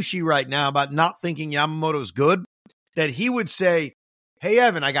so douchey right now about not thinking Yamamoto's good that he would say, hey,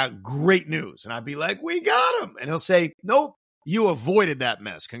 Evan, I got great news. And I'd be like, we got him. And he'll say, nope, you avoided that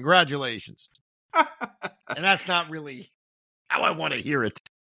mess. Congratulations. And that's not really how I want to hear it.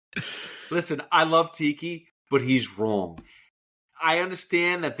 Listen, I love Tiki, but he's wrong. I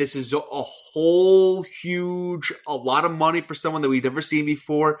understand that this is a whole huge, a lot of money for someone that we've never seen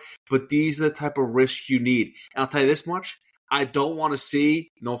before, but these are the type of risks you need. And I'll tell you this much, I don't want to see,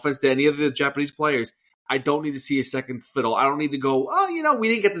 no offense to any of the Japanese players, I don't need to see a second fiddle. I don't need to go, we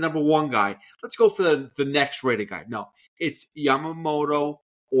didn't get the number 1 guy. Let's go for the next rated guy. No, it's Yamamoto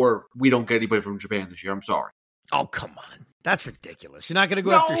or we don't get anybody from Japan this year. I'm sorry. Oh, come on. That's ridiculous. You're not going to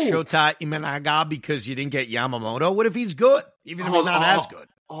go after Shota Imanaga because you didn't get Yamamoto. What if he's good? Even if he's not as good.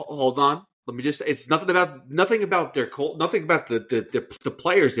 Hold on. Let me just. It's nothing about their cult, nothing about the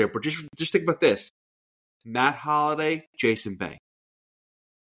players there. But just think about this: Matt Holliday, Jason Bay.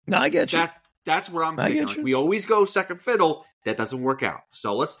 No, I get you. That's what I'm thinking. Like, we always go second fiddle. That doesn't work out.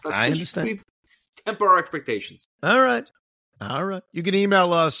 So let's just temper our expectations. All right. You can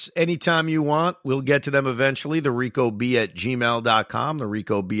email us anytime you want. We'll get to them eventually. TheRicoB@gmail.com.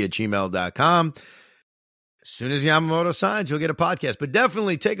 TheRicoB@gmail.com. As soon as Yamamoto signs, you'll get a podcast. But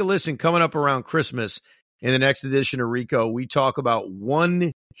definitely take a listen coming up around Christmas in the next edition of Rico. We talk about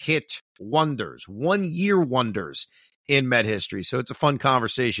one-hit wonders, 1 year wonders in Met history. So it's a fun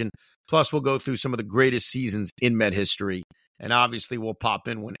conversation. Plus, we'll go through some of the greatest seasons in Met history. And obviously, we'll pop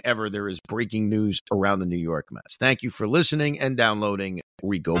in whenever there is breaking news around the New York Mets. Thank you for listening and downloading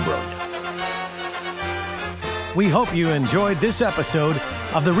Rico Bronya. We hope you enjoyed this episode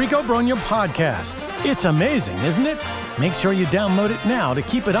of the Rico Bronya Podcast. It's amazing, isn't it? Make sure you download it now to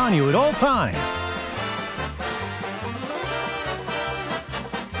keep it on you at all times.